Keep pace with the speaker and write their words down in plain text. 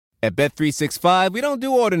At Bet365, we don't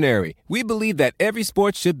do ordinary. We believe that every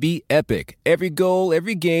sport should be epic. Every goal,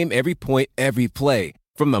 every game, every point, every play.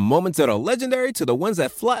 From the moments that are legendary to the ones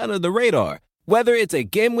that fly under the radar. Whether it's a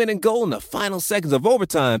game-winning goal in the final seconds of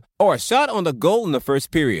overtime or a shot on the goal in the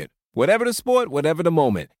first period. Whatever the sport, whatever the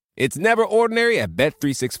moment. It's never ordinary at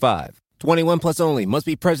Bet365. 21 plus only. Must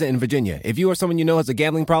be present in Virginia. If you or someone you know has a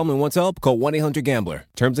gambling problem and wants help, call 1-800-GAMBLER.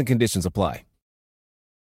 Terms and conditions apply.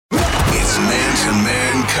 It's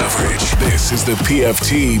man-to-man coverage. This is the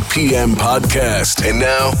PFT PM podcast. And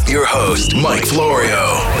now, your host, Mike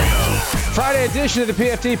Florio. Friday edition of the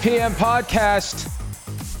PFT PM podcast.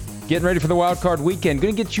 Getting ready for the wild card weekend.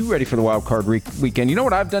 Going to get you ready for the wild card weekend. You know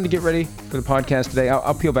what I've done to get ready for the podcast today?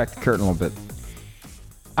 I'll peel back the curtain a little bit.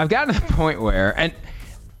 I've gotten to the point where, and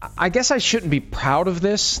I guess I shouldn't be proud of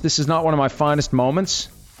this. This is not one of my finest moments.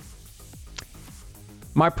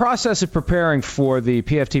 My process of preparing for the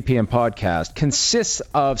PFTPM podcast consists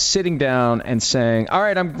of sitting down and saying, all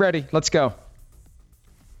right, I'm ready. Let's go.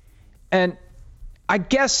 And I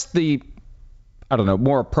guess the,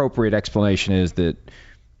 more appropriate explanation is that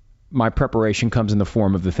my preparation comes in the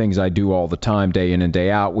form of the things I do all the time, day in and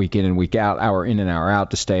day out, week in and week out, hour in and hour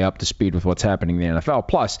out, to stay up to speed with what's happening in the NFL.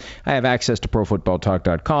 Plus, I have access to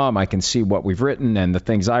ProFootballTalk.com. I can see what we've written and the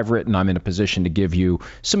things I've written. I'm in a position to give you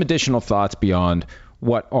some additional thoughts beyond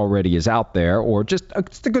what already is out there, or just a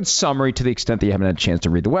good summary to the extent that you haven't had a chance to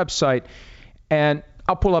read the website. And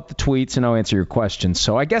I'll pull up the tweets and I'll answer your questions.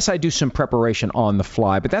 So I guess I do some preparation on the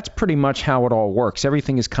fly, but that's pretty much how it all works.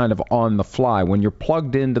 Everything is kind of on the fly. When you're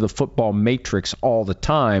plugged into the football matrix all the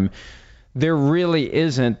time, there really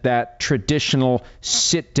isn't that traditional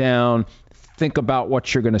sit down, think about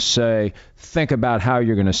what you're going to say, think about how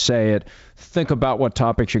you're going to say it, think about what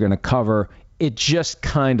topics you're going to cover. It just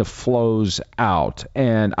kind of flows out.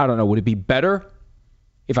 And I don't know, would it be better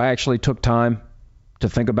if I actually took time to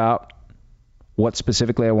think about what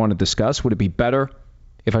specifically I want to discuss? Would it be better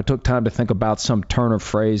if I took time to think about some turn of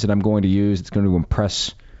phrase that I'm going to use that's going to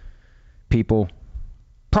impress people?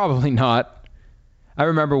 Probably not. I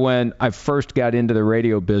remember when I first got into the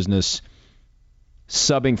radio business,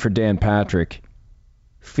 subbing for Dan Patrick,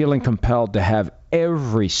 feeling compelled to have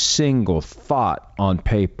every single thought on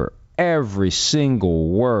paper, every single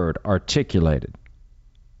word articulated.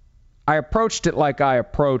 I approached it like I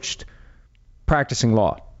approached practicing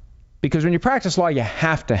law. Because when you practice law, you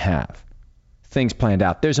have to have things planned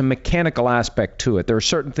out. There's a mechanical aspect to it. There are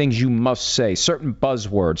certain things you must say, certain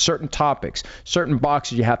buzzwords, certain topics, certain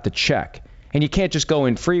boxes you have to check. And you can't just go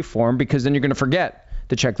in free form, because then you're going to forget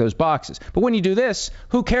to check those boxes. But when you do this,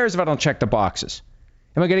 who cares if I don't check the boxes?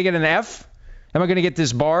 Am I going to get an F? Am I going to get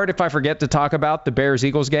disbarred if I forget to talk about the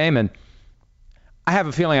Bears-Eagles game? And I have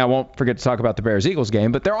a feeling I won't forget to talk about the Bears-Eagles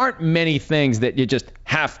game, but there aren't many things that you just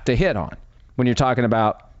have to hit on when you're talking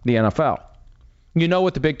about the NFL. You know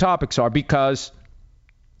what the big topics are because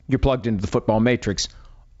you're plugged into the football matrix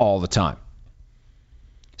all the time.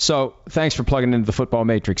 So thanks for plugging into the football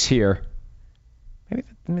matrix here.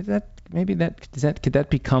 Could that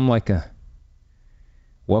become like a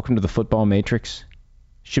welcome to the football matrix?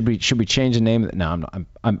 Should we change the name? No,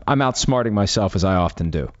 I'm outsmarting myself, as I often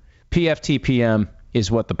do. PFTPM is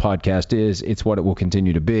what the podcast is. It's what it will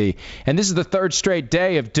continue to be. And this is the third straight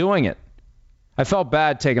day of doing it. I felt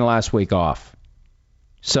bad taking last week off.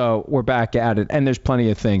 So we're back at it, and there's plenty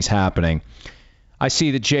of things happening. I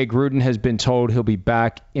see that Jay Gruden has been told he'll be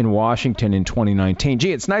back in Washington in 2019.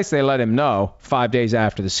 Gee, it's nice they let him know 5 days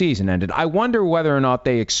after the season ended. I wonder whether or not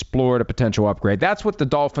they explored a potential upgrade. That's what the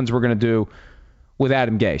Dolphins were going to do with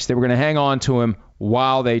Adam Gase. They were going to hang on to him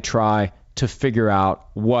while they try to figure out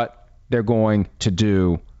what they're going to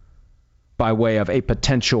do by way of a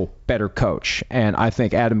potential better coach. And I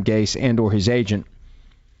think Adam Gase and or his agent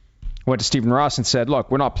went to Stephen Ross and said, look,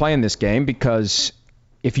 we're not playing this game because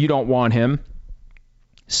if you don't want him,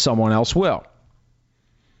 someone else will.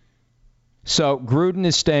 So Gruden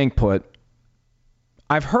is staying put.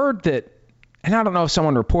 I've heard that, and I don't know if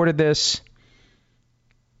someone reported this,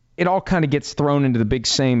 it all kind of gets thrown into the big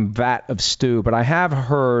same vat of stew, but I have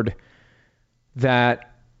heard that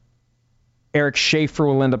Eric Schaefer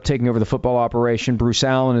will end up taking over the football operation. Bruce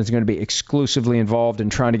Allen is going to be exclusively involved in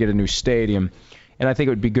trying to get a new stadium. And I think it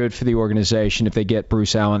would be good for the organization if they get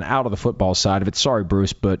Bruce Allen out of the football side of it. Sorry,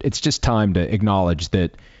 Bruce, but it's just time to acknowledge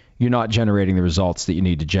that you're not generating the results that you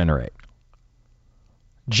need to generate.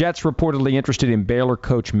 Jets reportedly interested in Baylor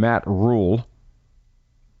coach Matt Rule.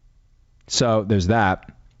 So there's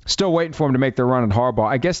that. Still waiting for him to make their run at Harbaugh.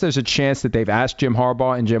 I guess there's a chance that they've asked Jim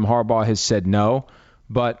Harbaugh, and Jim Harbaugh has said no.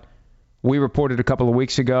 But we reported a couple of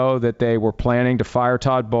weeks ago that they were planning to fire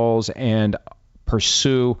Todd Bowles and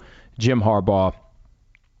pursue Jim Harbaugh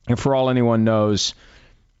And for all anyone knows,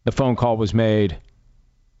 the phone call was made,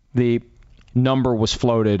 the number was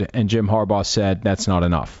floated, and Jim Harbaugh said that's not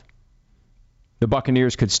enough. The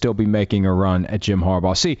Buccaneers could still be making a run at Jim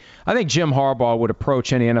Harbaugh. See, I think Jim Harbaugh would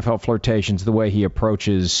approach any NFL flirtations the way he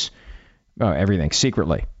approaches everything,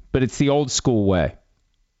 secretly. But it's the old school way.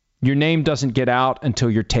 Your name doesn't get out until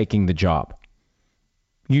you're taking the job.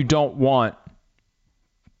 You don't want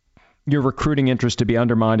your recruiting interest to be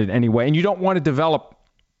undermined in any way, and you don't want to develop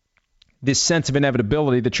this sense of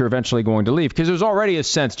inevitability that you're eventually going to leave, because there's already a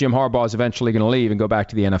sense Jim Harbaugh is eventually going to leave and go back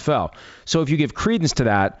to the NFL. So if you give credence to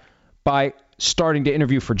that by starting to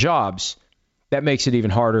interview for jobs, that makes it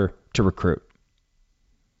even harder to recruit.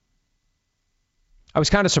 I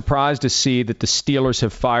was kind of surprised to see that the Steelers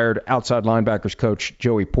have fired outside linebackers coach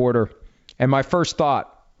Joey Porter. And my first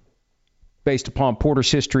thought, based upon Porter's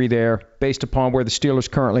history there, based upon where the Steelers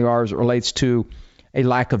currently are as it relates to a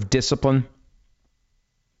lack of discipline,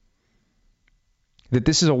 that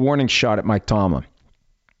this is a warning shot at Mike Tomlin.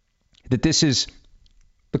 That this is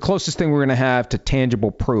the closest thing we're going to have to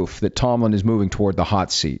tangible proof that Tomlin is moving toward the hot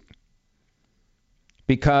seat.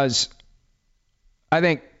 Because I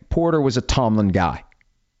think Porter was a Tomlin guy.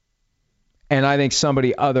 And I think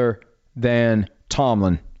somebody other than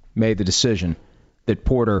Tomlin made the decision that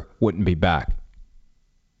Porter wouldn't be back.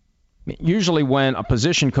 Usually when a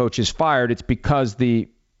position coach is fired, it's because the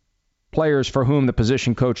players for whom the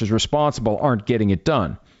position coach is responsible aren't getting it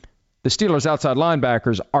done. The Steelers' outside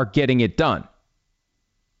linebackers are getting it done.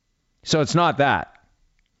 So it's not that.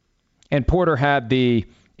 And Porter had the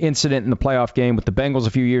incident in the playoff game with the Bengals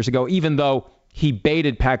a few years ago, even though he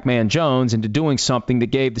baited Pac-Man Jones into doing something that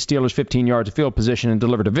gave the Steelers 15 yards of field position and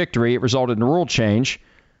delivered a victory. It resulted in a rule change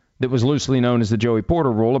that was loosely known as the Joey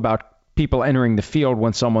Porter rule about people entering the field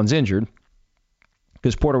when someone's injured,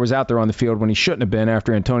 because Porter was out there on the field when he shouldn't have been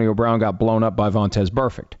after Antonio Brown got blown up by Vontaze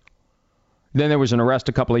Burfict. Then there was an arrest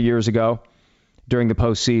a couple of years ago during the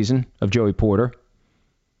postseason of Joey Porter.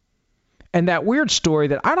 And that weird story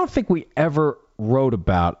that I don't think we ever wrote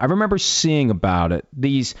about, I remember seeing about it,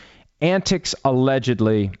 these antics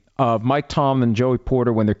allegedly of Mike Tomlin and Joey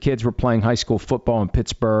Porter when their kids were playing high school football in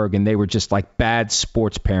Pittsburgh and they were just like bad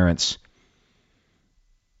sports parents.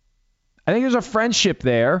 I think there's a friendship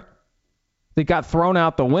there that got thrown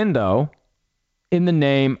out the window in the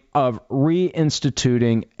name of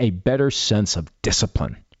reinstituting a better sense of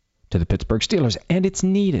discipline to the Pittsburgh Steelers, and it's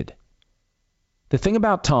needed. The thing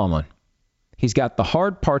about Tomlin, he's got the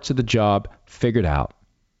hard parts of the job figured out.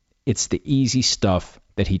 It's the easy stuff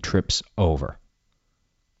that he trips over.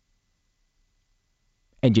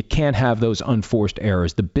 And you can't have those unforced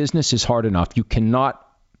errors. The business is hard enough. You cannot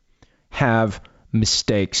have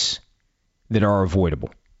mistakes that are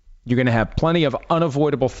avoidable. You're going to have plenty of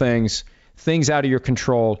unavoidable things out of your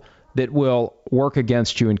control that will work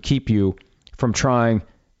against you and keep you from trying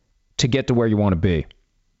to get to where you want to be.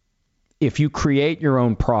 If you create your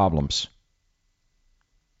own problems,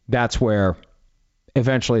 that's where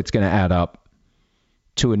eventually it's going to add up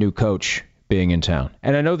to a new coach being in town.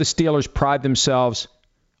 And I know the Steelers pride themselves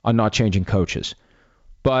on not changing coaches,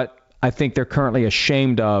 but I think they're currently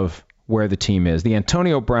ashamed of where the team is. The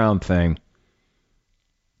Antonio Brown thing,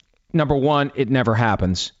 number one, it never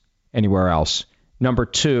happens anywhere else. Number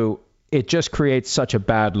two, it just creates such a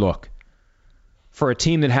bad look for a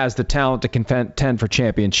team that has the talent to contend for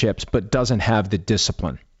championships but doesn't have the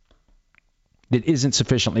discipline. It isn't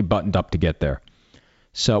sufficiently buttoned up to get there.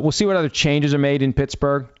 So we'll see what other changes are made in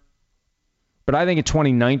Pittsburgh. But I think in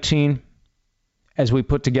 2019, as we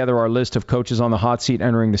put together our list of coaches on the hot seat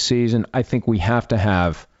entering the season, I think we have to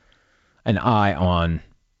have an eye on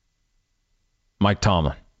Mike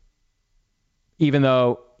Tomlin. Even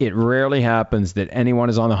though it rarely happens that anyone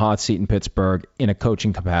is on the hot seat in Pittsburgh in a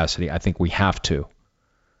coaching capacity, I think we have to.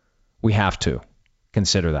 We have to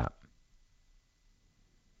consider that.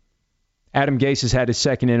 Adam Gase has had his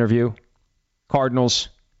second interview. Cardinals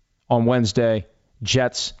on Wednesday,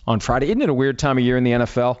 Jets on Friday. Isn't it a weird time of year in the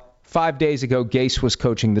NFL? 5 days ago, Gase was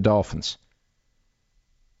coaching the Dolphins.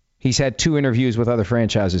 He's had 2 interviews with other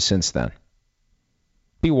franchises since then.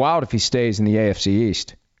 Be wild if he stays in the AFC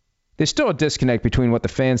East. There's still a disconnect between what the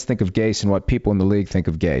fans think of Gase and what people in the league think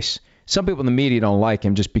of Gase. Some people in the media don't like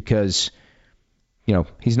him just because,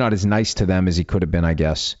 he's not as nice to them as he could have been, I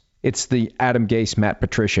guess. It's the Adam Gase, Matt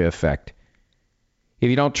Patricia effect. If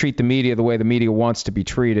you don't treat the media the way the media wants to be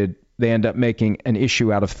treated, they end up making an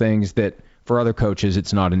issue out of things that, for other coaches,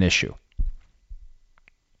 it's not an issue.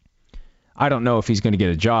 I don't know if he's going to get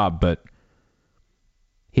a job, but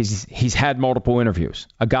he's had multiple interviews.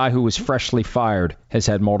 A guy who was freshly fired has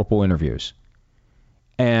had multiple interviews.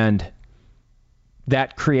 And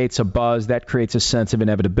that creates a buzz, that creates a sense of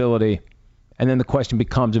inevitability. And then the question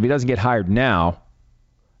becomes, if he doesn't get hired now,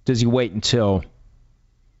 does he wait until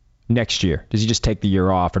next year? Does he just take the year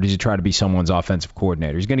off, or does he try to be someone's offensive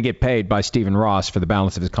coordinator? He's going to get paid by Stephen Ross for the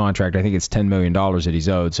balance of his contract. I think it's $10 million that he's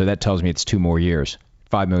owed, so that tells me it's 2 more years,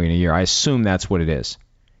 $5 million a year. I assume that's what it is.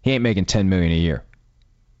 He ain't making $10 million a year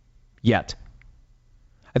yet.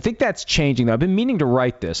 I think that's changing, though. I've been meaning to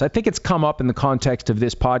write this. I think it's come up in the context of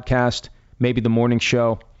this podcast, maybe the morning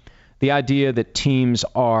show. The idea that teams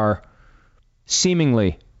are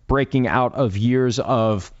seemingly breaking out of years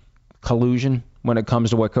of collusion when it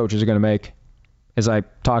comes to what coaches are going to make. As I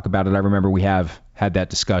talk about it, I remember we have had that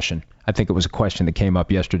discussion. I think it was a question that came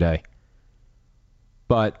up yesterday.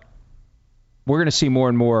 But we're going to see more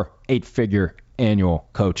and more 8-figure annual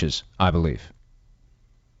coaches, I believe.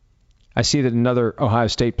 I see that another Ohio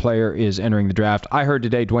State player is entering the draft. I heard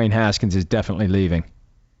today Dwayne Haskins is definitely leaving.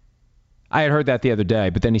 I had heard that the other day,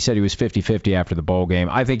 but then he said he was 50-50 after the bowl game.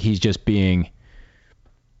 I think he's just being,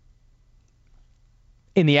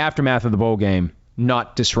 in the aftermath of the bowl game,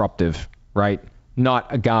 not disruptive, right?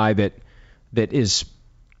 Not a guy that is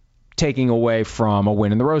taking away from a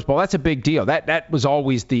win in the Rose Bowl. That's a big deal. That was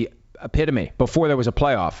always the epitome before there was a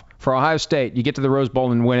playoff. For Ohio State, you get to the Rose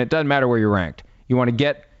Bowl and win it. Doesn't matter where you're ranked. You want to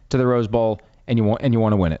get to the Rose Bowl and you want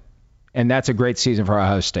to win it. And that's a great season for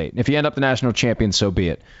Ohio State. And if you end up the national champion, so be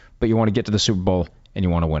it. But you want to get to the Super Bowl and you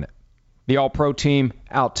want to win it. The All-Pro team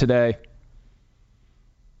out today.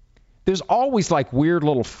 There's always like weird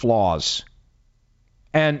little flaws.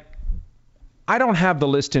 And I don't have the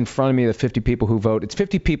list in front of me of the 50 people who vote. It's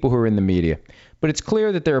 50 people who are in the media. But it's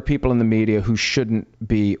clear that there are people in the media who shouldn't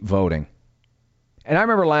be voting. And I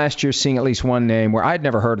remember last year seeing at least one name where I'd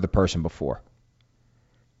never heard of the person before.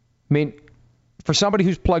 I mean, for somebody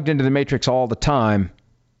who's plugged into the Matrix all the time,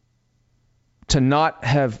 to not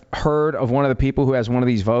have heard of one of the people who has one of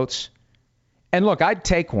these votes. And look, I'd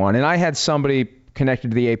take one. And I had somebody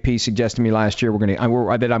connected to the AP suggest to me last year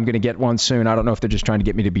that I'm going to get one soon. I don't know if they're just trying to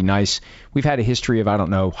get me to be nice. We've had a history of, I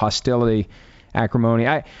don't know, hostility,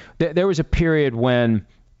 acrimony. There was a period when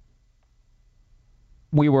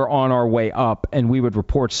we were on our way up and we would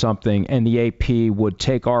report something and the AP would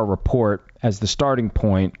take our report as the starting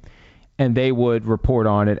point and they would report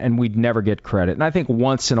on it and we'd never get credit. And I think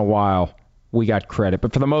once in a while we got credit.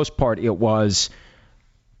 But for the most part, it was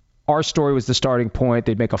our story was the starting point.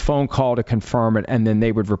 They'd make a phone call to confirm it, and then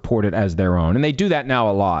they would report it as their own. And they do that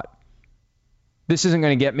now a lot. This isn't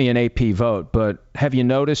going to get me an AP vote, but have you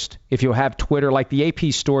noticed if you have Twitter, like the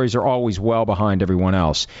AP stories are always well behind everyone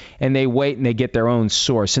else. And they wait and they get their own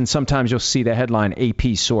source. And sometimes you'll see the headline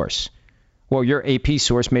AP source. Well, your AP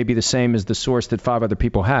source may be the same as the source that 5 other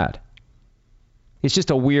people had. It's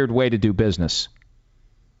just a weird way to do business.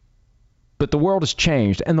 But the world has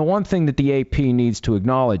changed, and the one thing that the AP needs to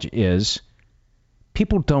acknowledge is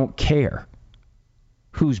people don't care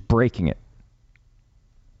who's breaking it.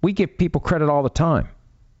 We give people credit all the time.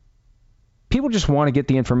 People just want to get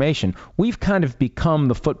the information. We've kind of become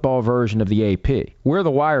the football version of the AP. We're the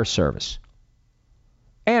wire service.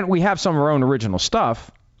 And we have some of our own original stuff,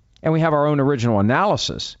 and we have our own original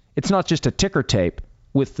analysis. It's not just a ticker tape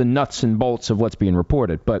with the nuts and bolts of what's being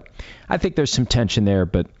reported. But I think there's some tension there,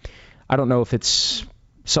 but I don't know if it's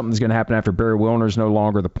something that's going to happen after Barry Wilner's no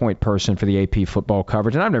longer the point person for the AP football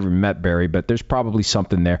coverage. And I've never met Barry, but there's probably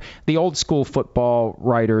something there. The old school football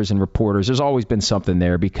writers and reporters, there's always been something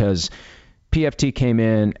there because PFT came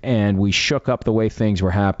in and we shook up the way things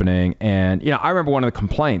were happening. And, I remember one of the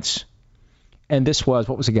complaints, and this was,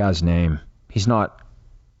 what was the guy's name? He's not,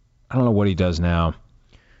 I don't know what he does now.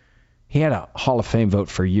 He had a Hall of Fame vote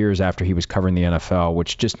for years after he was covering the NFL,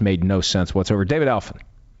 which just made no sense whatsoever. David Elfin.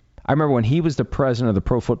 I remember when he was the president of the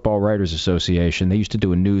Pro Football Writers Association, they used to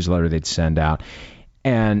do a newsletter they'd send out.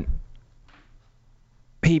 And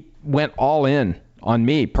he went all in on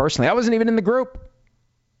me personally. I wasn't even in the group.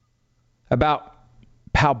 About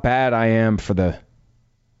how bad I am for the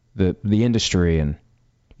industry. And,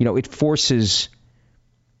 it forces,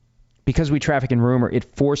 because we traffic in rumor,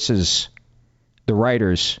 it forces the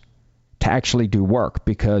writers to actually do work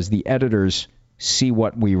because the editors see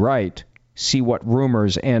what we write, see what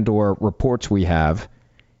rumors and or reports we have,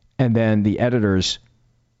 and then the editors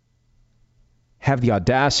have the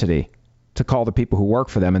audacity to call the people who work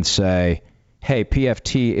for them and say, hey,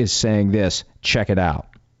 PFT is saying this, check it out.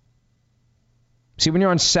 See, when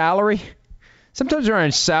you're on salary, sometimes you're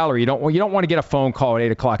on salary, you don't want to get a phone call at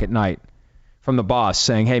 8 o'clock at night from the boss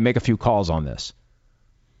saying, hey, make a few calls on this.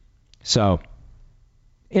 So,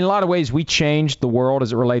 in a lot of ways, we changed the world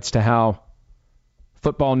as it relates to how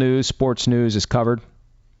football news, sports news is covered.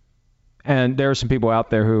 And there are some people out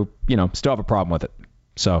there who, still have a problem with it.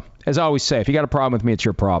 So, as I always say, if you got a problem with me, it's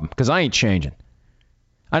your problem, because I ain't changing.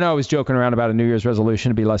 I know I was joking around about a New Year's resolution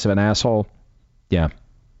to be less of an asshole. Yeah.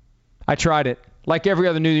 I tried it. Like every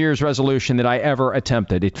other New Year's resolution that I ever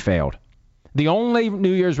attempted, it failed. The only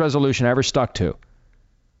New Year's resolution I ever stuck to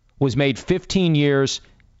was made 15 years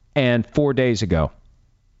and 4 days ago.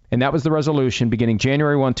 And that was the resolution beginning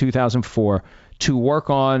January 1, 2004, to work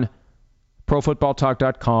on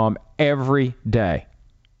ProFootballTalk.com every day.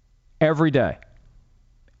 Every day.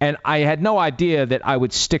 And I had no idea that I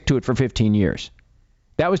would stick to it for 15 years.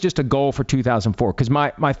 That was just a goal for 2004, because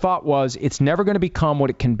my thought was it's never going to become what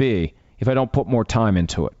it can be if I don't put more time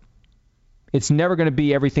into it. It's never going to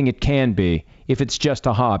be everything it can be if it's just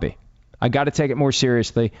a hobby. I got to take it more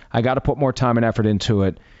seriously. I got to put more time and effort into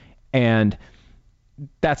it. And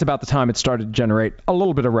that's about the time it started to generate a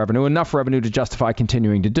little bit of revenue, enough revenue to justify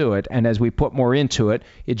continuing to do it. And as we put more into it,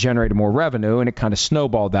 it generated more revenue, and it kind of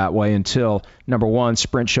snowballed that way until, number one,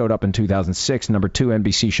 Sprint showed up in 2006. Number two,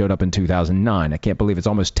 NBC showed up in 2009. I can't believe it's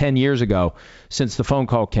almost 10 years ago since the phone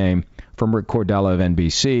call came from Rick Cordella of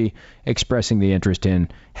NBC expressing the interest in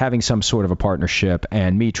having some sort of a partnership,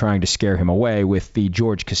 and me trying to scare him away with the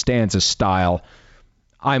George Costanza style,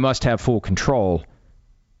 I must have full control.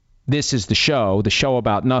 This is the show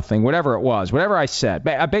about nothing, whatever it was, whatever I said.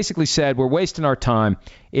 I basically said we're wasting our time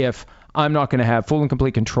if I'm not going to have full and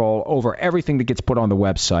complete control over everything that gets put on the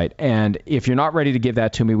website. And if you're not ready to give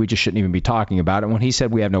that to me, we just shouldn't even be talking about it. When he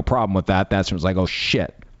said we have no problem with that, that's when it was like, oh,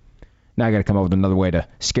 shit. Now I got to come up with another way to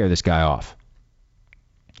scare this guy off.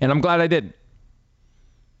 And I'm glad I didn't.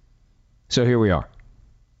 So here we are.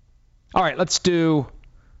 All right, let's do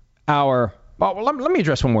our... Well, let me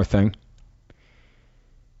address one more thing.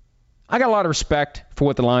 I got a lot of respect for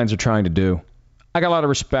what the Lions are trying to do. I got a lot of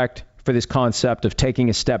respect for this concept of taking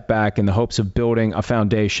a step back in the hopes of building a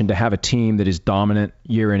foundation to have a team that is dominant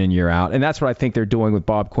year in and year out. And that's what I think they're doing with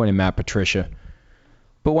Bob Quinn and Matt Patricia.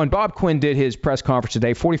 But when Bob Quinn did his press conference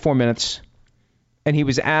today, 44 minutes, and he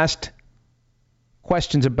was asked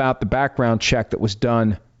questions about the background check that was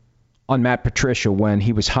done on Matt Patricia when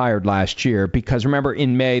he was hired last year, because remember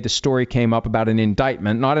in May the story came up about an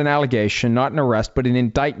indictment, not an allegation, not an arrest, but an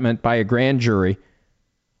indictment by a grand jury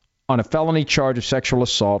on a felony charge of sexual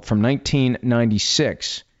assault from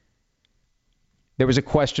 1996. There was a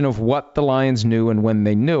question of what the Lions knew and when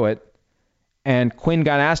they knew it, and Quinn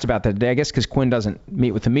got asked about that today, I guess because Quinn doesn't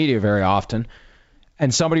meet with the media very often,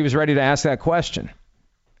 and somebody was ready to ask that question.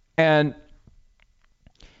 And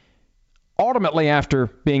ultimately, after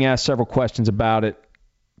being asked several questions about it,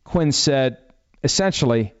 Quinn said,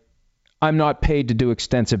 essentially, I'm not paid to do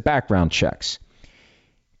extensive background checks.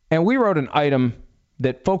 And we wrote an item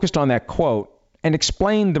that focused on that quote and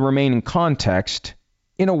explained the remaining context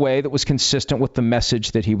in a way that was consistent with the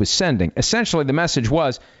message that he was sending. Essentially, the message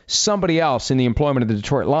was somebody else in the employment of the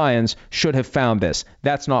Detroit Lions should have found this.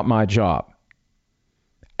 That's not my job.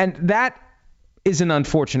 And that is an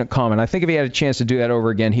unfortunate comment. I think if he had a chance to do that over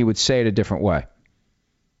again, he would say it a different way.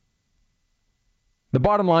 The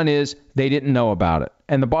bottom line is they didn't know about it.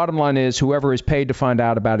 And the bottom line is whoever is paid to find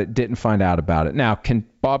out about it didn't find out about it. Now, can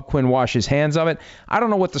Bob Quinn wash his hands of it? I don't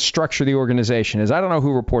know what the structure of the organization is. I don't know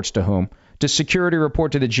who reports to whom. Does security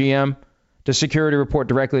report to the GM? Does security report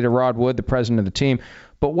directly to Rod Wood, the president of the team?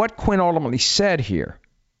 But what Quinn ultimately said here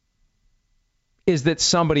is that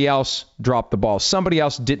somebody else dropped the ball. Somebody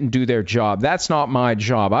else didn't do their job. That's not my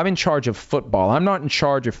job. I'm in charge of football. I'm not in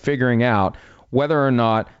charge of figuring out whether or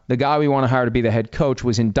not the guy we want to hire to be the head coach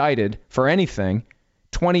was indicted for anything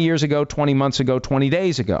 20 years ago, 20 months ago, 20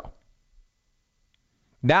 days ago.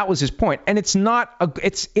 That was his point. And it's not,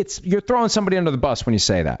 you're throwing somebody under the bus when you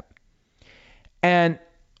say that. And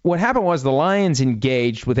what happened was the Lions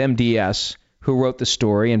engaged with MDS, who wrote the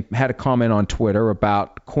story and had a comment on Twitter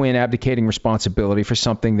about Quinn abdicating responsibility for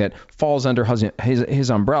something that falls under his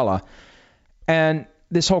umbrella. And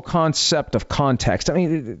this whole concept of context, I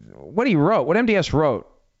mean, what he wrote, what MDS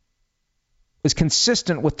wrote, was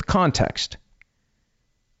consistent with the context.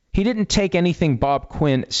 He didn't take anything Bob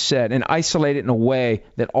Quinn said and isolate it in a way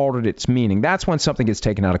that altered its meaning. That's when something gets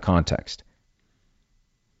taken out of context.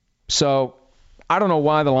 So I don't know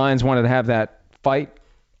why the Lions wanted to have that fight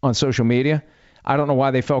on social media. I don't know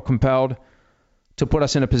why they felt compelled to put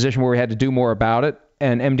us in a position where we had to do more about it.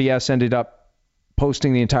 And MDS ended up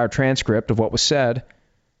posting the entire transcript of what was said.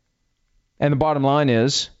 And the bottom line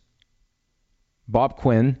is, Bob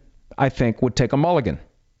Quinn, I think, would take a mulligan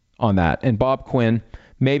on that. And Bob Quinn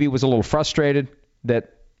maybe was a little frustrated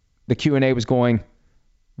that the Q&A was going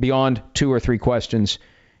beyond 2 or 3 questions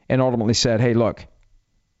and ultimately said, hey, look,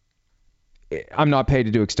 I'm not paid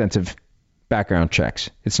to do extensive background checks.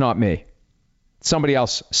 It's not me. Somebody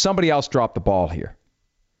else dropped the ball here.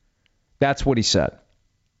 That's what he said.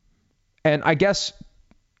 And I guess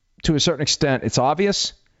to a certain extent it's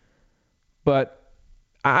obvious, but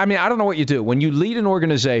I mean, I don't know what you do. When you lead an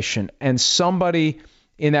organization and somebody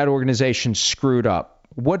in that organization screwed up,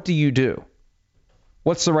 what do you do?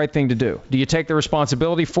 What's the right thing to do? Do you take the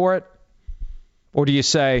responsibility for it? Or do you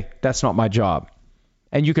say, that's not my job?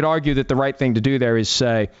 And you could argue that the right thing to do there is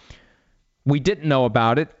say, we didn't know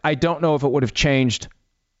about it. I don't know if it would have changed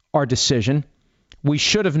our decision. We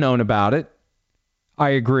should have known about it. I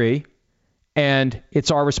agree. And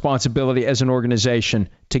it's our responsibility as an organization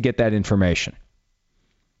to get that information.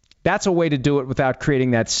 That's a way to do it without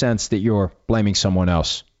creating that sense that you're blaming someone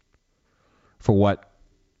else for what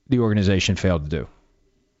the organization failed to do.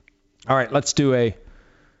 All right, let's do a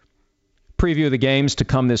preview of the games to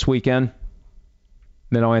come this weekend.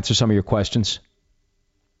 Then I'll answer some of your questions.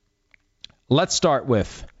 Let's start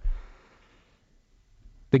with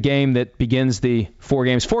the game that begins the 4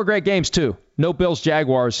 games. 4 great games, too. No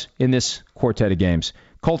Bills-Jaguars in this quartet of games.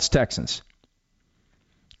 Colts-Texans.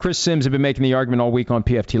 Chris Sims has been making the argument all week on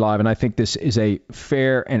PFT Live, and I think this is a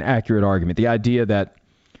fair and accurate argument. The idea that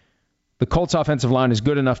the Colts offensive line is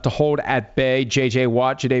good enough to hold at bay J.J.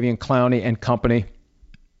 Watt, Jadeveon Clowney, and company.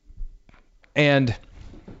 And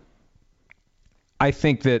I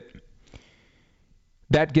think that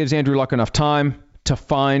gives Andrew Luck enough time to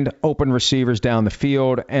find open receivers down the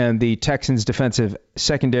field, and the Texans' defensive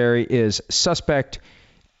secondary is suspect,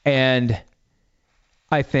 and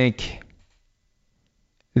I think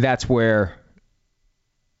that's where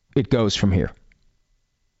it goes from here.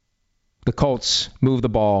 The Colts move the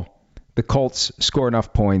ball. The Colts score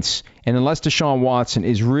enough points. And unless Deshaun Watson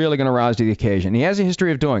is really going to rise to the occasion, he has a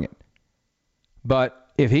history of doing it. But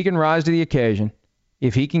if he can rise to the occasion,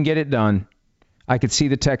 if he can get it done, I could see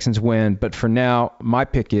the Texans win. But for now, my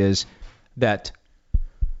pick is that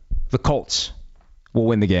the Colts will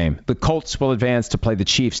win the game. The Colts will advance to play the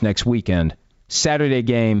Chiefs next weekend. Saturday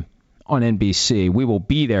game on NBC. We will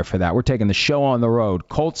be there for that. We're taking the show on the road.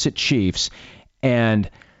 Colts at Chiefs. And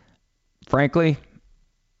frankly,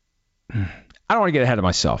 I don't want to get ahead of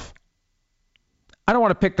myself. I don't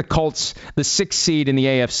want to pick the Colts, the 6th seed in the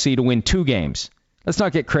AFC, to win 2 games. Let's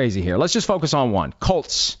not get crazy here. Let's just focus on one.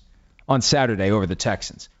 Colts on Saturday over the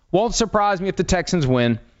Texans. Won't surprise me if the Texans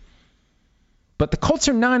win. But the Colts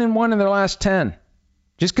are 9-1 in their last 10.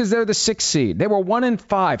 Just because they're the 6th seed. They were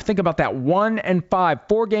 1-5. Think about that. 1-5.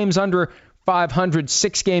 4 games under 500,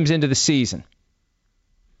 6 games into the season.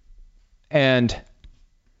 And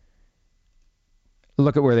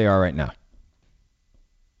look at where they are right now.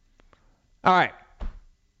 All right.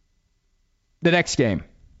 The next game.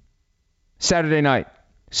 Saturday night.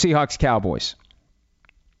 Seahawks-Cowboys.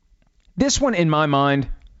 This one, in my mind,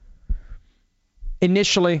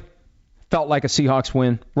 initially felt like a Seahawks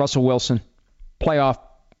win. Russell Wilson, playoff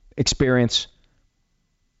experience.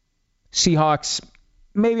 Seahawks,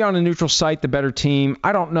 maybe on a neutral site, the better team.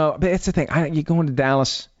 I don't know. But it's the thing. You go into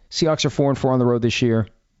Dallas. Seahawks are 4-4 on the road this year.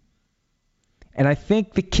 And I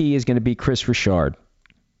think the key is going to be Chris Richard,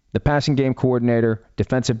 the passing game coordinator,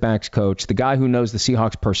 defensive backs coach, the guy who knows the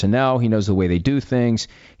Seahawks personnel. He knows the way they do things.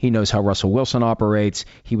 He knows how Russell Wilson operates.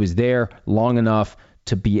 He was there long enough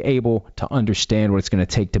to be able to understand what it's going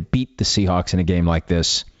to take to beat the Seahawks in a game like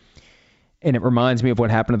this. And it reminds me of what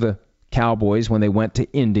happened to the Cowboys when they went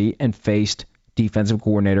to Indy and faced defensive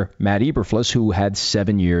coordinator Matt Eberflus, who had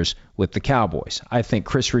 7 years with the Cowboys. I think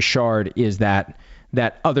Chris Richard is that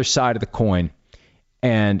other side of the coin,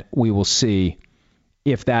 and we will see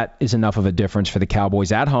if that is enough of a difference for the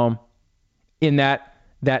Cowboys at home in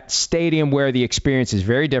that stadium where the experience is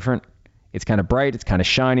very different. It's kind of bright, it's kind of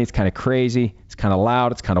shiny, it's kind of crazy, it's kind of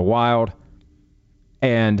loud, it's kind of wild.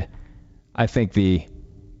 And I think the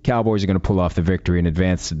Cowboys are going to pull off the victory and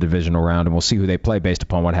advance to the divisional round, and we'll see who they play based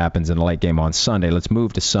upon what happens in the late game on Sunday. Let's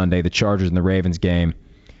move to Sunday, the Chargers and the Ravens game.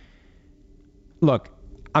 Look,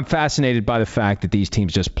 I'm fascinated by the fact that these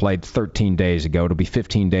teams just played 13 days ago. It'll be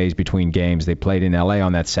 15 days between games. They played in L.A.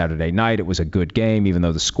 on that Saturday night. It was a good game, even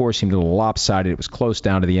though the score seemed a little lopsided. It was close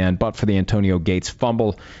down to the end. But for the Antonio Gates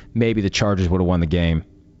fumble, maybe the Chargers would have won the game.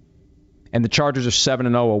 And the Chargers are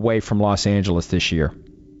 7-0 away from Los Angeles this year.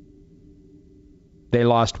 They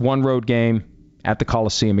lost one road game at the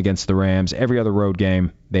Coliseum against the Rams. Every other road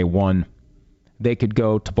game, they won. They could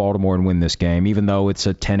go to Baltimore and win this game, even though it's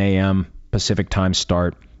a 10 a.m. Pacific time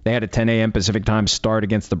start. They had a 10 a.m. Pacific time start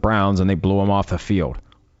against the Browns, and they blew them off the field.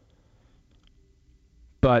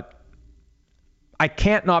 But I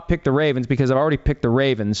can't not pick the Ravens because I've already picked the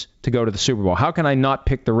Ravens to go to the Super Bowl. How can I not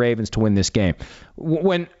pick the Ravens to win this game?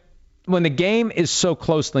 When the game is so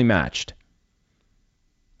closely matched,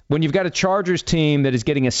 when you've got a Chargers team that is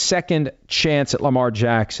getting a second chance at Lamar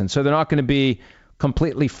Jackson, so they're not going to be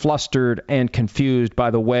completely flustered and confused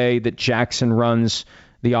by the way that Jackson runs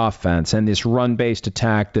the offense and this run-based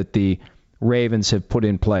attack that the Ravens have put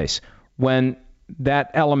in place. When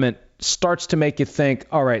that element starts to make you think,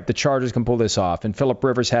 all right, the Chargers can pull this off, and Phillip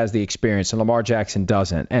Rivers has the experience, and Lamar Jackson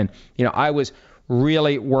doesn't. And, I was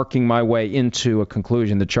really working my way into a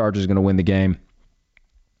conclusion the Chargers are going to win the game.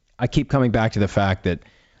 I keep coming back to the fact that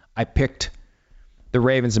I picked the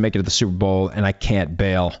Ravens to make it to the Super Bowl, and I can't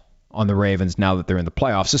bail on the Ravens now that they're in the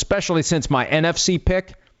playoffs, especially since my NFC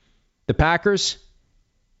pick, the Packers,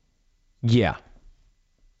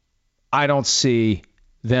 I don't see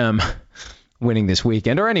them winning this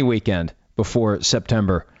weekend or any weekend before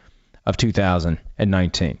September of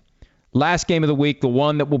 2019. Last game of the week, the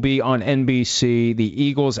one that will be on NBC, the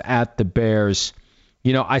Eagles at the Bears.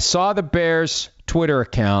 I saw the Bears Twitter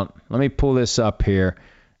account. Let me pull this up here.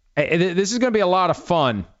 This is going to be a lot of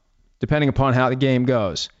fun, depending upon how the game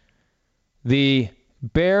goes. The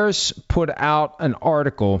Bears put out an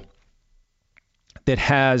article that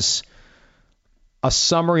has a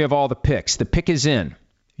summary of all the picks. The pick is in.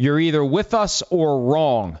 You're either with us or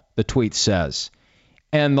wrong, the tweet says.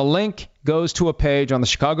 And the link goes to a page on the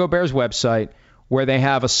Chicago Bears website where they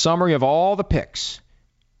have a summary of all the picks.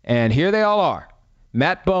 And here they all are.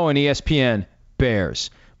 Matt Bowen, ESPN, Bears.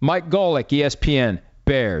 Mike Golick, ESPN,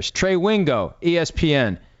 Bears. Trey Wingo,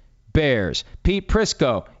 ESPN, Bears. Pete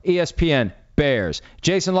Prisco, ESPN, Bears.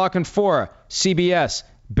 Jason LaCanfora, CBS,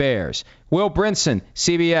 Bears. Will Brinson,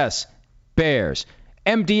 CBS, Bears.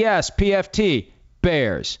 MDS, PFT,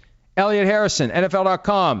 Bears. Elliot Harrison,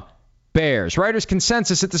 NFL.com, Bears. Writers'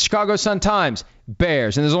 Consensus at the Chicago Sun-Times,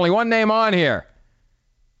 Bears. And there's only one name on here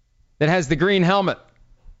that has the green helmet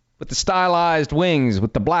with the stylized wings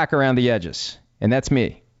with the black around the edges. And that's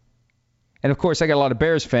me. And, of course, I got a lot of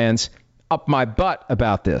Bears fans up my butt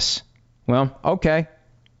about this. Well, okay.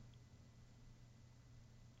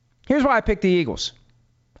 Here's why I picked the Eagles.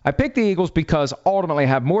 I picked the Eagles because ultimately I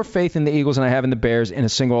have more faith in the Eagles than I have in the Bears in a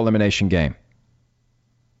single elimination game.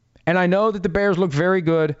 And I know that the Bears look very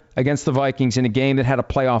good against the Vikings in a game that had a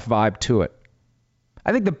playoff vibe to it.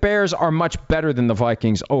 I think the Bears are much better than the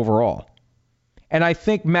Vikings overall. And I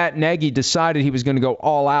think Matt Nagy decided he was going to go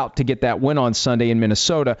all out to get that win on Sunday in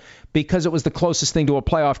Minnesota because it was the closest thing to a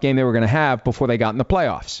playoff game they were going to have before they got in the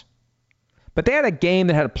playoffs. But they had a game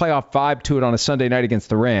that had a playoff vibe to it on a Sunday night against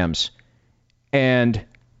the Rams. And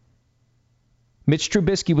Mitch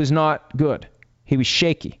Trubisky was not good. He was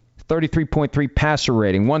shaky. 33.3 passer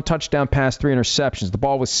rating, 1 touchdown pass, 3 interceptions. The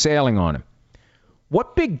ball was sailing on him.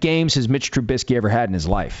 What big games has Mitch Trubisky ever had in his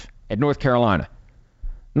life at North Carolina?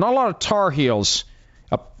 Not a lot of Tar Heels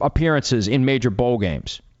appearances in major bowl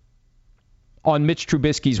games on Mitch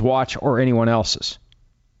Trubisky's watch or anyone else's.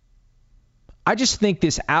 I just think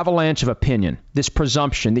this avalanche of opinion, this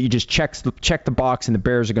presumption that you just check the box and the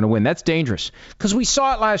Bears are going to win, that's dangerous. Because we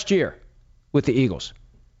saw it last year with the Eagles.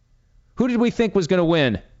 Who did we think was going to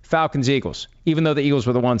win? Falcons-Eagles. Even though the Eagles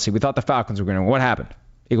were the 1 seed, we thought the Falcons were going to win. What happened?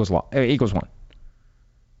 Eagles won.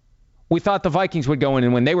 We thought the Vikings would go in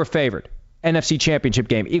and win. They were favored. NFC Championship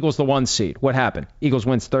game. Eagles the 1 seed. What happened? Eagles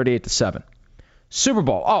wins 38-7. Super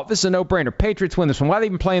Bowl. Oh, this is a no-brainer. Patriots win this one. Why are they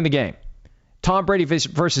even playing the game? Tom Brady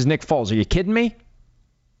versus Nick Foles. Are you kidding me?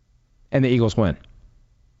 And the Eagles win.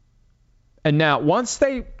 And now, once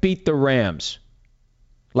they beat the Rams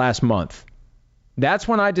last month, that's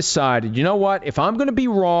when I decided, you know what? If I'm going to be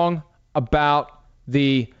wrong about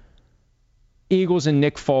the Eagles and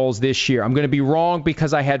Nick Foles this year, I'm going to be wrong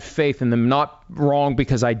because I had faith in them, not wrong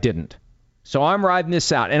because I didn't. So I'm riding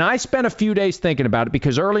this out. And I spent a few days thinking about it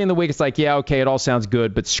because early in the week it's like, yeah, okay, it all sounds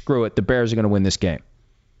good, but screw it. The Bears are going to win this game.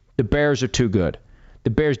 The Bears are too good. The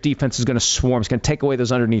Bears defense is going to swarm. It's going to take away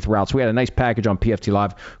those underneath routes. We had a nice package on PFT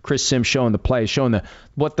Live. Chris Sims showing the plays, showing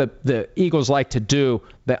what the Eagles like to do,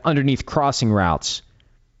 the underneath crossing routes.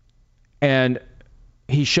 And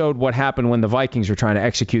he showed what happened when the Vikings were trying to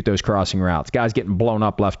execute those crossing routes. Guys getting blown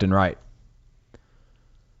up left and right.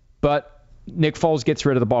 But Nick Foles gets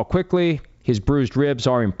rid of the ball quickly. His bruised ribs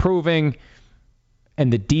are improving.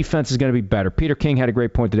 And the defense is going to be better. Peter King had a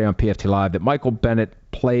great point today on PFT Live that Michael Bennett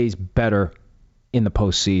plays better in the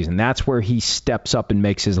postseason. That's where he steps up and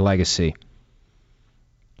makes his legacy.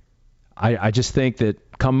 I just think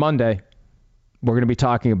that come Monday, we're going to be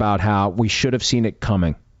talking about how we should have seen it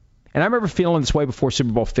coming. And I remember feeling this way before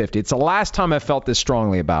Super Bowl 50. It's the last time I felt this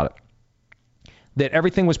strongly about it. That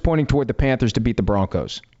everything was pointing toward the Panthers to beat the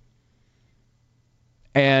Broncos.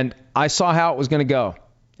 And I saw how it was going to go.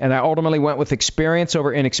 And I ultimately went with experience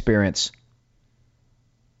over inexperience.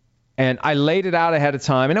 And I laid it out ahead of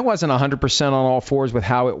time, and it wasn't 100% on all fours with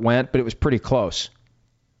how it went, but it was pretty close.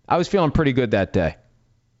 I was feeling pretty good that day.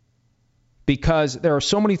 Because there are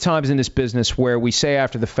so many times in this business where we say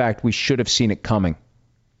after the fact we should have seen it coming.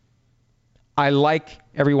 I like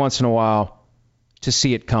every once in a while to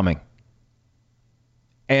see it coming.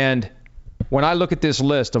 And when I look at this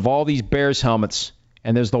list of all these Bears helmets,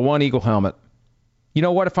 and there's the one Eagle helmet, you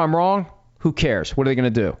know what? If I'm wrong, who cares? What are they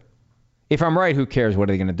going to do? If I'm right, who cares? What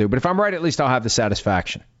are they going to do? But if I'm right, at least I'll have the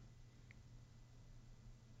satisfaction.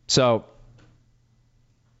 So,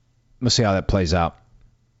 we'll see how that plays out.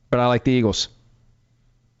 But I like the Eagles.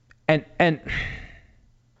 And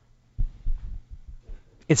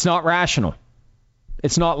it's not rational.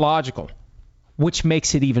 It's not logical, which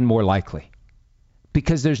makes it even more likely.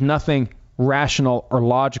 Because there's nothing rational or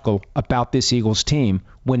logical about this Eagles team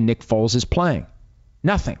when Nick Foles is playing.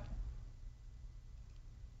 Nothing.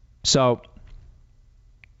 So,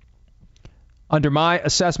 under my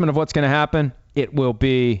assessment of what's going to happen, it will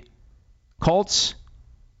be Colts,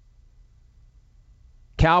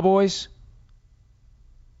 Cowboys,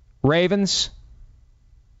 Ravens,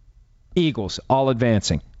 Eagles, all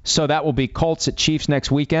advancing. So that will be Colts at Chiefs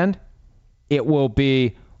next weekend. It will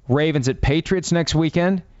be Ravens at Patriots next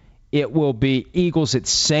weekend. It will be Eagles at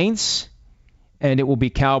Saints. And it will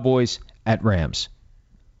be Cowboys at Rams.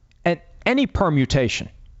 And any permutation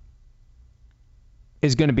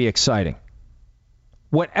is going to be exciting.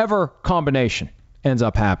 Whatever combination ends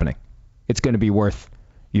up happening, it's going to be worth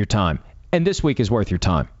your time. And this week is worth your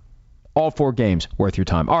time. All 4 games worth your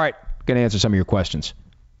time. All right, going to answer some of your questions.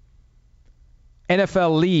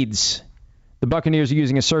 NFL leads. The Buccaneers are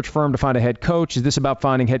using a search firm to find a head coach. Is this about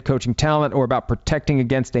finding head coaching talent or about protecting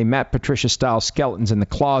against a Matt Patricia-style skeletons in the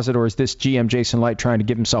closet? Or is this GM Jason Light trying to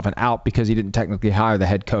give himself an out because he didn't technically hire the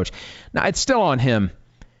head coach? Now, it's still on him.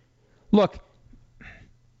 Look,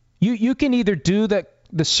 you can either do the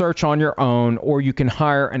search on your own, or you can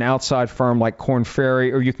hire an outside firm like Korn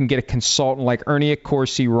Ferry, or you can get a consultant like Ernie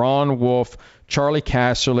Accorsi, Ron Wolf, Charlie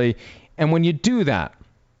Casserly. And when you do that,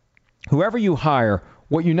 whoever you hire,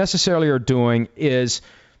 what you necessarily are doing is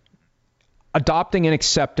adopting and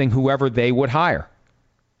accepting whoever they would hire.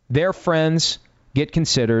 Their friends get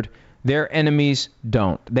considered. Their enemies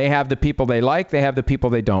don't. They have the people they like. They have the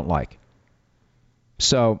people they don't like.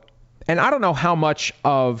 So, and I don't know how much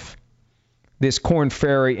of this Korn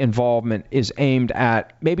Ferry involvement is aimed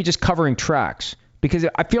at maybe just covering tracks, because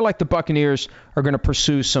I feel like the Buccaneers are going to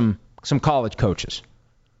pursue some college coaches.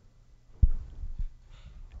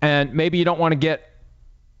 And maybe you don't want to get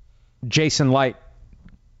Jason Light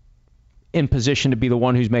in position to be the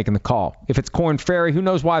one who's making the call. If it's Korn Ferry, who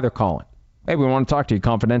knows why they're calling? Hey, we want to talk to you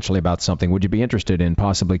confidentially about something. Would you be interested in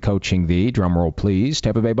possibly coaching the, drumroll please,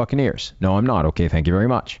 Tampa Bay Buccaneers? No, I'm not. Okay, thank you very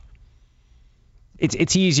much.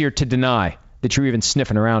 It's easier to deny that you're even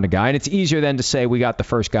sniffing around a guy, and it's easier then to say we got the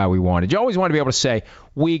first guy we wanted. You always want to be able to say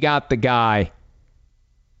we got the guy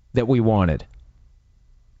that we wanted.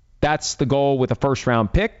 That's the goal with a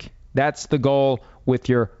first-round pick. That's the goal with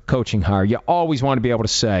your coaching hire. You always want to be able to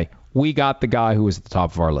say we got the guy who was at the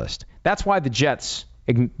top of our list. That's why the Jets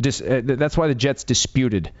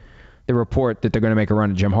disputed the report that they're going to make a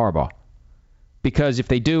run at Jim Harbaugh. Because if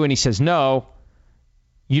they do and he says no,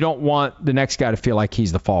 you don't want the next guy to feel like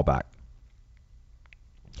he's the fallback.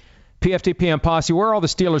 PFTPM Posse, where are all the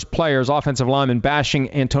Steelers players, offensive linemen, bashing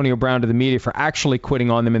Antonio Brown to the media for actually quitting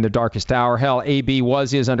on them in their darkest hour? Hell, AB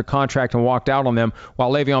is under contract and walked out on them, while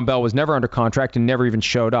Le'Veon Bell was never under contract and never even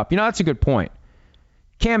showed up. You know, that's a good point.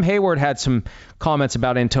 Cam Hayward had some comments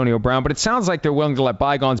about Antonio Brown, but it sounds like they're willing to let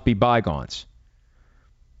bygones be bygones.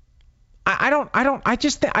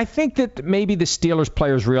 I think that maybe the Steelers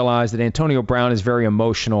players realize that Antonio Brown is very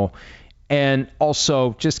emotional and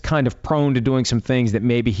also just kind of prone to doing some things that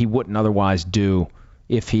maybe he wouldn't otherwise do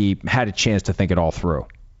if he had a chance to think it all through.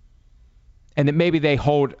 And that maybe they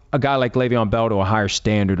hold a guy like Le'Veon Bell to a higher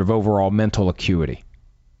standard of overall mental acuity.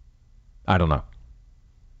 I don't know.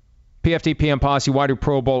 PFTPM Posse, why do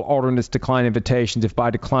Pro Bowl alternates decline invitations? If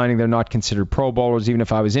by declining they're not considered Pro Bowlers, even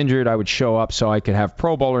if I was injured, I would show up so I could have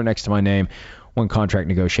Pro Bowler next to my name when contract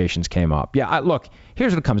negotiations came up. Yeah, look,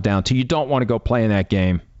 here's what it comes down to. You don't want to go play in that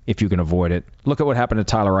game if you can avoid it. Look at what happened to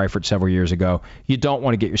Tyler Eifert several years ago. You don't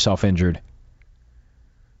want to get yourself injured.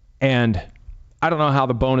 And I don't know how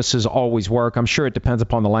the bonuses always work. I'm sure it depends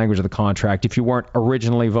upon the language of the contract. If you weren't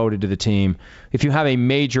originally voted to the team, if you have a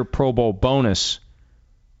major Pro Bowl bonus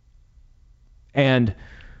and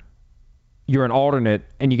you're an alternate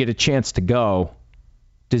and you get a chance to go,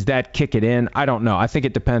 does that kick it in? I don't know. I think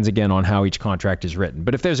it depends, again, on how each contract is written.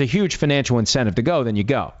 But if there's a huge financial incentive to go, then you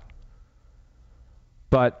go.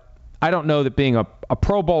 But I don't know that being a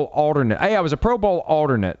Pro Bowl alternate. Hey, I was a Pro Bowl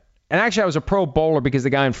alternate. And actually, I was a Pro Bowler because the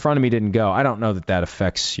guy in front of me didn't go. I don't know that that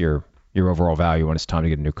affects your overall value when it's time to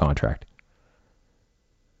get a new contract.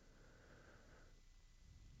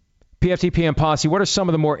 PFT PM Posse, what are some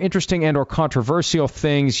of the more interesting and or controversial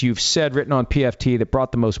things you've said, written on PFT that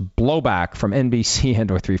brought the most blowback from NBC and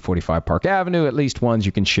or 345 Park Avenue? At least ones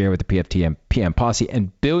you can share with the PFT PM Posse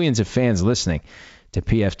and billions of fans listening to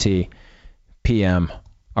PFT PM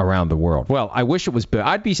around the world. Well, I wish it was big.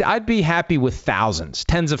 I'd be happy with thousands,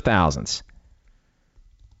 tens of thousands.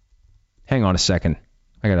 Hang on a second.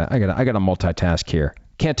 I gotta multitask here.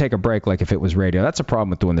 Can't take a break like if it was radio. That's a problem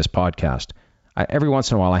with doing this podcast. Every once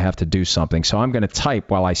in a while I have to do something, so I'm going to type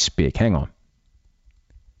while I speak. Hang on.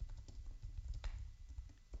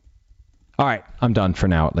 All right, I'm done for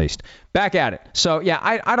now at least. Back at it. So, yeah,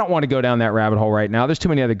 I don't want to go down that rabbit hole right now. There's too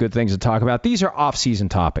many other good things to talk about. These are off-season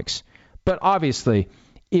topics. But obviously,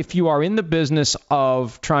 if you are in the business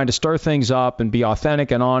of trying to stir things up and be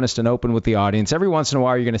authentic and honest and open with the audience, every once in a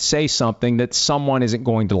while you're going to say something that someone isn't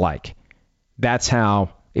going to like. That's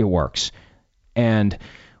how it works. And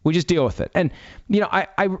we just deal with it. And, you know,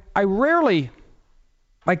 I rarely,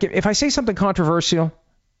 like, if I say something controversial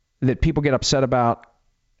that people get upset about,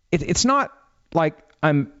 it's not like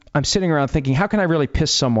I'm sitting around thinking, how can I really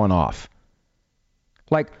piss someone off?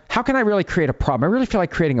 Like, how can I really create a problem? I really feel like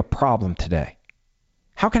creating a problem today.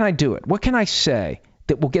 How can I do it? What can I say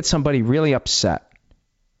that will get somebody really upset?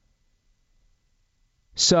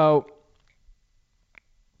 So,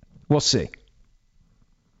 we'll see.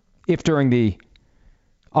 If during the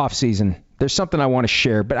off season there's something I want to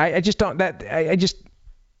share, but I just don't,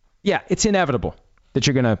 it's inevitable that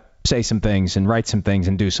you're going to say some things and write some things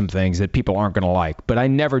and do some things that people aren't going to like, but I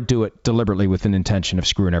never do it deliberately with an intention of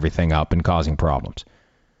screwing everything up and causing problems.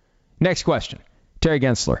 Next question. Terry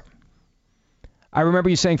Gensler. I remember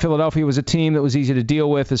you saying Philadelphia was a team that was easy to deal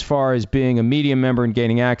with as far as being a media member and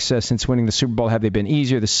gaining access. Since winning the Super Bowl, have they been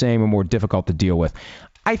easier, the same, or more difficult to deal with?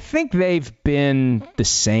 I think they've been the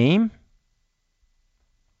same.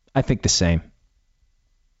 I think the same.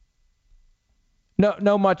 Not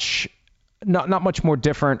much more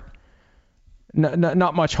different.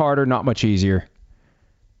 Not much harder, not much easier.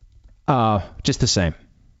 Just the same.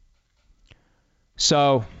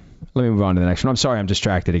 So let me move on to the next one. I'm sorry, I'm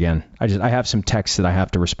distracted again. I have some texts that I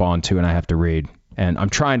have to respond to and I have to read. And I'm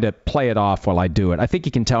trying to play it off while I do it. I think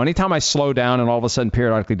you can tell. Anytime I slow down and all of a sudden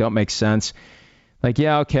periodically don't make sense, like,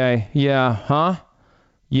 yeah, okay, yeah, huh?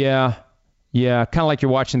 Yeah, kind of like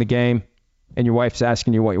you're watching the game and your wife's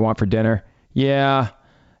asking you what you want for dinner. Yeah,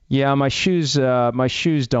 my shoes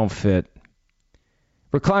don't fit.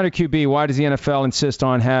 Recliner QB, why does the NFL insist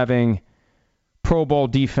on having Pro Bowl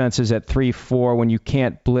defenses at 3-4 when you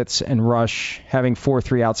can't blitz and rush, having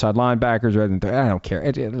 4-3 outside linebackers rather than I don't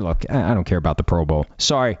care. Look, I don't care about the Pro Bowl.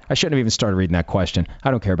 Sorry, I shouldn't have even started reading that question.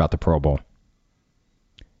 I don't care about the Pro Bowl.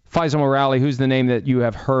 Faisal Morali, who's the name that you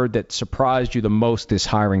have heard that surprised you the most this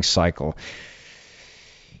hiring cycle?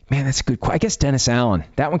 Man, that's a good question. I guess Dennis Allen.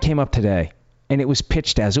 That one came up today, and it was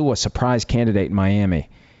pitched as, a surprise candidate in Miami.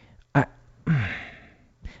 I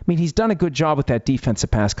mean, he's done a good job with that defense the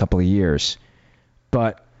past couple of years,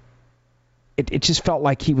 but it just felt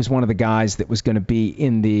like he was one of the guys that was going to be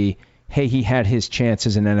in the, hey, he had his chance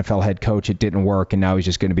as an NFL head coach, it didn't work, and now he's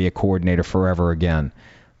just going to be a coordinator forever again.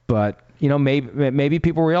 But, you know, maybe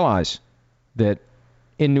people realize that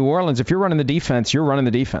in New Orleans, if you're running the defense, you're running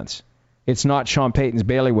the defense. It's not Sean Payton's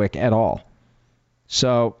bailiwick at all.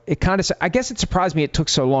 So I guess it surprised me it took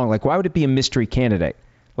so long. Like, why would it be a mystery candidate?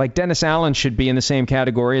 Like, Dennis Allen should be in the same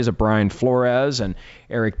category as a Brian Flores and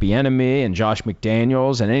Eric Bieniemy and Josh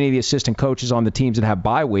McDaniels and any of the assistant coaches on the teams that have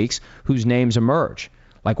bye weeks whose names emerge.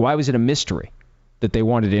 Like, why was it a mystery that they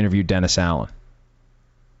wanted to interview Dennis Allen?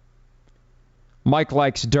 Mike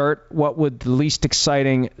likes dirt. What would the least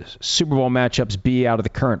exciting Super Bowl matchups be out of the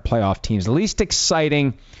current playoff teams? The least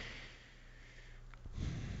exciting.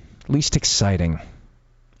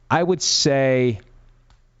 I would say,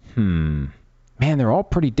 man, they're all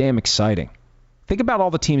pretty damn exciting. Think about all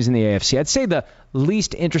the teams in the AFC. I'd say the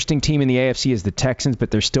least interesting team in the AFC is the Texans, but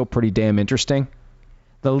they're still pretty damn interesting.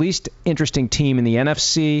 The least interesting team in the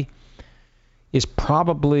NFC is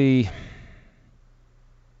probably,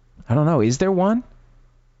 I don't know, is there one?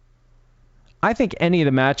 I think any of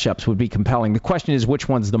the matchups would be compelling. The question is which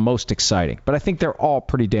one's the most exciting. But I think they're all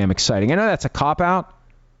pretty damn exciting. I know that's a cop-out,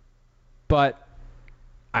 but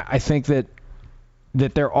I think that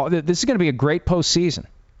they're all. This is going to be a great postseason.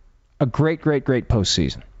 A great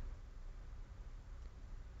postseason.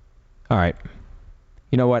 All right.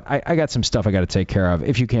 You know what? I got some stuff I got to take care of,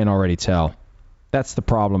 if you can't already tell. That's the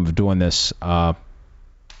problem of doing this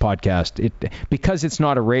podcast. Because it's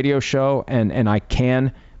not a radio show and I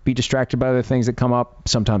can be distracted by other things that come up,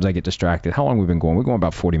 sometimes I get distracted. How long have we been going? We're going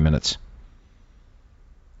about 40 minutes.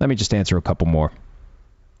 Let me just answer a couple more.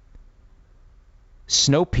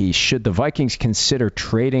 Snowpiece, should the Vikings consider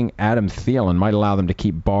trading Adam Thielen? Might allow them to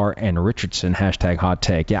keep Barr and Richardson. Hashtag hot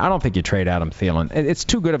take. Yeah, I don't think you trade Adam Thielen. It's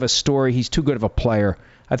too good of a story. He's too good of a player.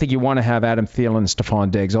 I think you want to have Adam Thielen and Stephon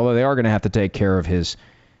Diggs, although they are going to have to take care of his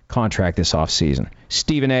contract this offseason.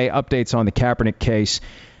 Stephen A. updates on the Kaepernick case.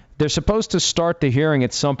 They're supposed to start the hearing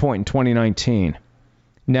at some point in 2019.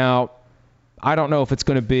 Now, I don't know if it's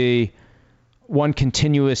going to be one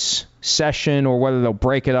continuous session or whether they'll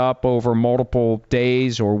break it up over multiple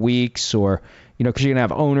days or weeks, or, because you're going to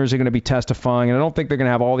have owners that are going to be testifying. And I don't think they're going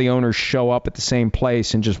to have all the owners show up at the same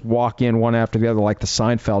place and just walk in one after the other like the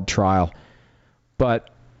Seinfeld trial. But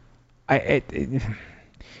it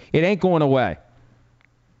ain't going away.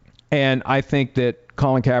 And I think that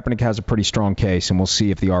Colin Kaepernick has a pretty strong case, and we'll see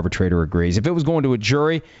if the arbitrator agrees. If it was going to a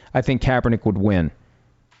jury, I think Kaepernick would win.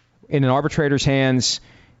 In an arbitrator's hands,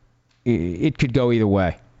 it could go either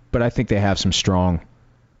way. But I think they have some strong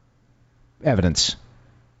evidence.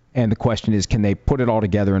 And the question is, can they put it all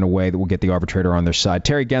together in a way that will get the arbitrator on their side?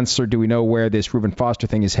 Terry Gensler, do we know where this Reuben Foster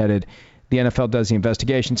thing is headed? The NFL does the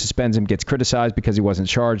investigation, suspends him, gets criticized because he wasn't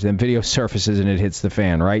charged, then video surfaces and it hits the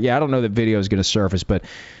fan, right? Yeah, I don't know that video is going to surface, but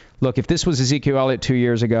look, if this was Ezekiel Elliott 2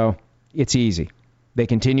 years ago, it's easy. They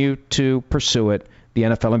continue to pursue it. The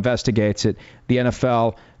NFL investigates it. The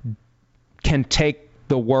NFL can take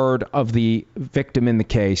the word of the victim in the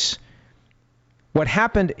case. What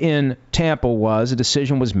happened in Tampa was a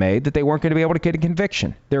decision was made that they weren't going to be able to get a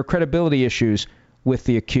conviction. There are credibility issues with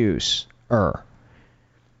the accuser.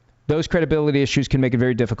 Those credibility issues can make it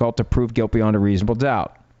very difficult to prove guilt beyond a reasonable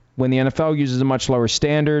doubt. When the NFL uses a much lower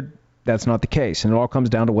standard, that's not the case. And it all comes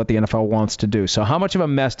down to what the NFL wants to do. So how much of a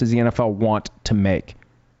mess does the NFL want to make?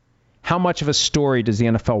 How much of a story does the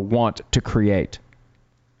NFL want to create?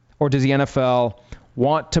 Or does the NFL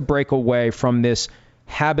want to break away from this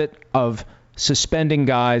habit of suspending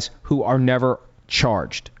guys who are never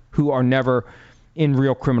charged, who are never in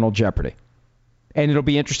real criminal jeopardy? And it'll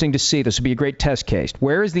be interesting to see. This will be a great test case.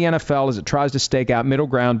 Where is the NFL as it tries to stake out middle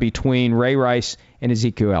ground between Ray Rice and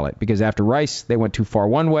Ezekiel Elliott? Because after Rice, they went too far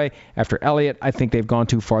one way. After Elliott, I think they've gone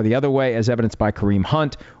too far the other way, as evidenced by Kareem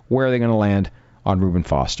Hunt. Where are they going to land on Reuben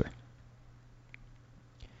Foster?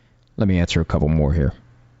 Let me answer a couple more here.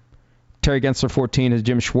 Terry Gensler, 14, has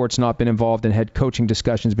Jim Schwartz not been involved in head coaching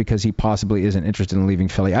discussions because he possibly isn't interested in leaving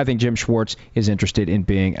Philly? I think Jim Schwartz is interested in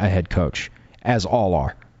being a head coach, as all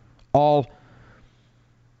are. All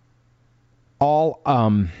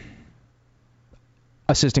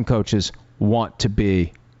assistant coaches want to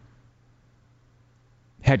be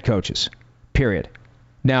head coaches, period.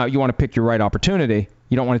 Now, you want to pick your right opportunity.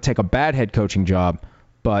 You don't want to take a bad head coaching job,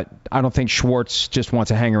 but I don't think Schwartz just wants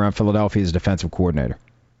to hang around Philadelphia as a defensive coordinator.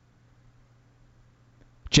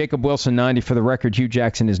 Jacob Wilson, 90, for the record, Hugh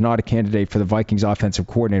Jackson is not a candidate for the Vikings offensive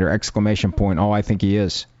coordinator, ! Oh, I think he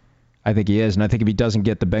is. I think he is, and I think if he doesn't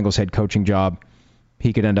get the Bengals head coaching job,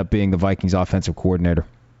 he could end up being the Vikings offensive coordinator.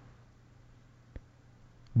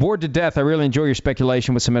 Bored to death. I really enjoy your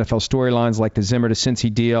speculation with some NFL storylines like the Zimmer to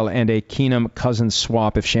Cincy deal and a Keenum Cousins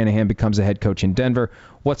swap if Shanahan becomes the head coach in Denver.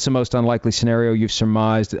 What's the most unlikely scenario you've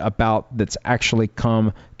surmised about that's actually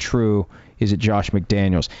come true? Is it Josh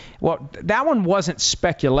McDaniels? Well, that one wasn't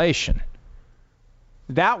speculation.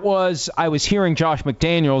 That was, I was hearing Josh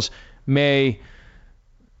McDaniels may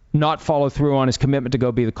not follow through on his commitment to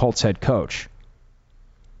go be the Colts head coach.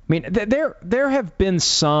 I mean, there have been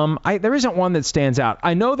some, there isn't one that stands out.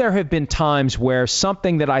 I know there have been times where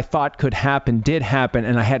something that I thought could happen did happen,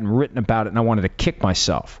 and I hadn't written about it, and I wanted to kick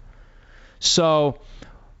myself. So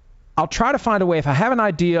I'll try to find a way. If I have an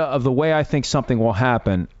idea of the way I think something will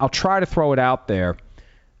happen, I'll try to throw it out there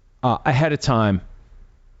ahead of time.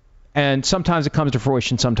 And sometimes it comes to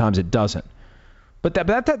fruition, sometimes it doesn't. But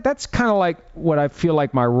that's kind of like what I feel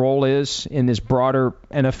like my role is in this broader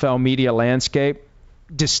NFL media landscape.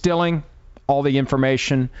 Distilling all the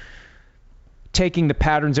information, taking the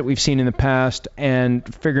patterns that we've seen in the past and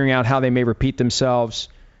figuring out how they may repeat themselves,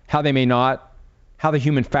 how they may not, how the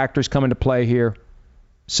human factors come into play here.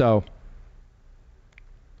 So,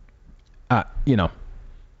 I don't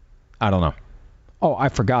know. Oh, I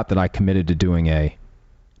forgot that I committed to I'm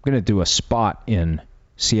going to do a spot in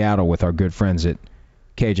Seattle with our good friends at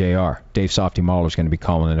KJR. Dave Softy Mahler is going to be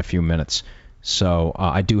calling in a few minutes. So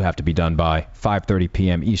I do have to be done by 5:30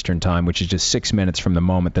 p.m. Eastern time, which is just 6 minutes from the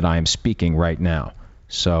moment that I am speaking right now.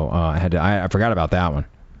 So I forgot about that one.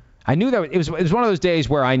 I knew that it was one of those days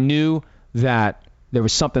where I knew that there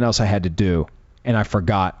was something else I had to do, and I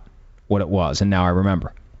forgot what it was, and now I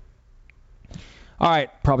remember. All right,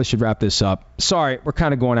 probably should wrap this up. Sorry, we're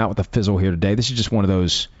kind of going out with a fizzle here today. This is just one of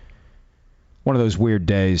those weird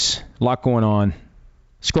days. A lot going on.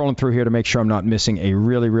 Scrolling through here to make sure I'm not missing a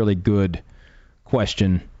really, really good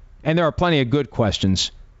question. And there are plenty of good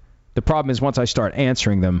questions. The problem is once I start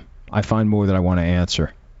answering them, I find more that I want to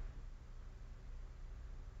answer.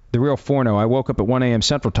 The Real Forno, I woke up at 1 a.m.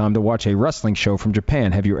 Central Time to watch a wrestling show from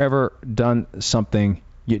Japan. Have you ever done something?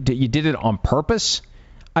 You did it on purpose?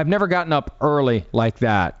 I've never gotten up early like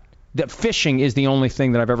that. Fishing is the only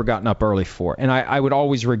thing that I've ever gotten up early for, and I would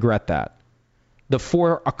always regret that. The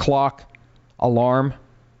 4 o'clock alarm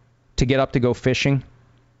to get up to go fishing,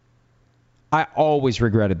 I always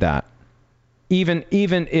regretted that. Even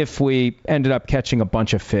if we ended up catching a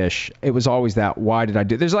bunch of fish, it was always that, why did I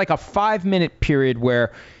do it? There's like a 5-minute period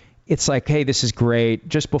where it's like, hey, this is great.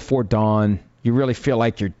 Just before dawn, you really feel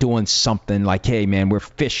like you're doing something like, hey, man, we're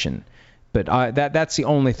fishing. But that's the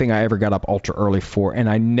only thing I ever got up ultra early for, and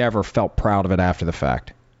I never felt proud of it after the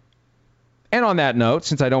fact. And on that note,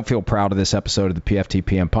 since I don't feel proud of this episode of the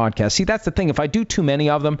PFTPM podcast, see, that's the thing. If I do too many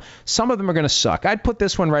of them, some of them are going to suck. I'd put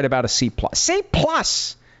this one right about a C+. C+!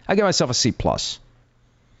 I give myself a C+.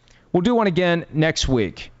 We'll do one again next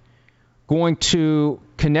week. Going to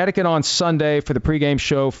Connecticut on Sunday for the pregame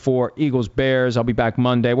show for Eagles-Bears. I'll be back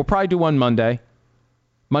Monday. We'll probably do one Monday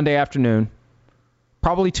afternoon.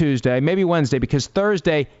 Probably Tuesday, maybe Wednesday, because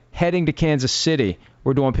Thursday, heading to Kansas City.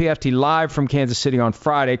 We're doing PFT live from Kansas City on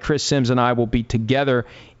Friday. Chris Sims and I will be together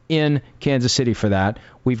in Kansas City for that.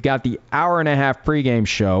 We've got the hour-and-a-half pregame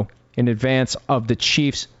show in advance of the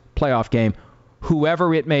Chiefs playoff game,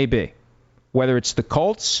 whoever it may be. Whether it's the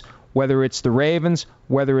Colts, whether it's the Ravens,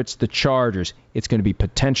 whether it's the Chargers. It's going to be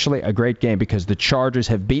potentially a great game because the Chargers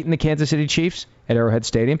have beaten the Kansas City Chiefs at Arrowhead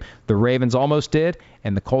Stadium. The Ravens almost did,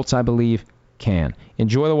 and the Colts, I believe, can.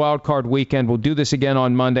 Enjoy the wild card weekend. We'll do this again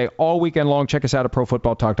on Monday all weekend long. Check us out at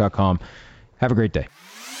ProFootballTalk.com. Have a great day.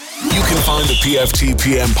 You can find the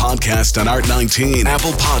PFTPM podcast on Art19,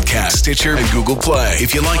 Apple Podcasts, Stitcher, and Google Play.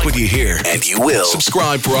 If you like what you hear, and you will,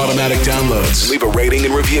 subscribe for automatic downloads. Leave a rating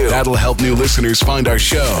and review. That'll help new listeners find our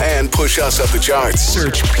show and push us up the charts.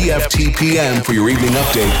 Search PFTPM for your evening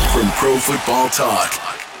update from Pro Football Talk.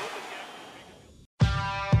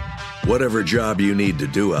 Whatever job you need to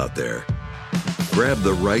do out there, grab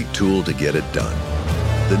the right tool to get it done.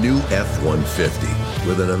 The new F-150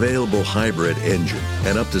 with an available hybrid engine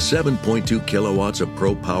and up to 7.2 kilowatts of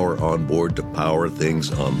Pro Power on board to power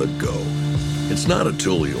things on the go. It's not a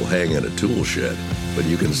tool you'll hang in a tool shed, but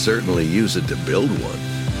you can certainly use it to build one.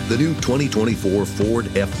 The new 2024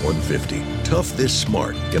 Ford F-150. Tough this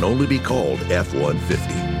smart can only be called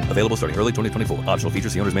F-150. Available starting early 2024. Optional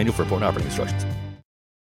features, the owner's manual for important operating instructions.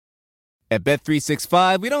 At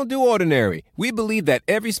Bet365, we don't do ordinary. We believe that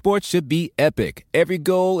every sport should be epic. Every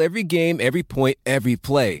goal, every game, every point, every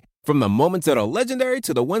play. From the moments that are legendary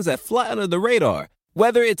to the ones that fly under the radar.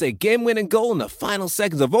 Whether it's a game-winning goal in the final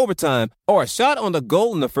seconds of overtime or a shot on the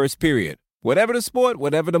goal in the first period. Whatever the sport,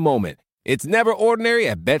 whatever the moment. It's never ordinary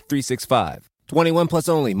at Bet365. 21 plus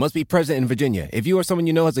only. Must be present in Virginia. If you or someone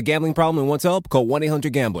you know has a gambling problem and wants help, call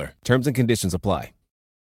 1-800-GAMBLER. Terms and conditions apply.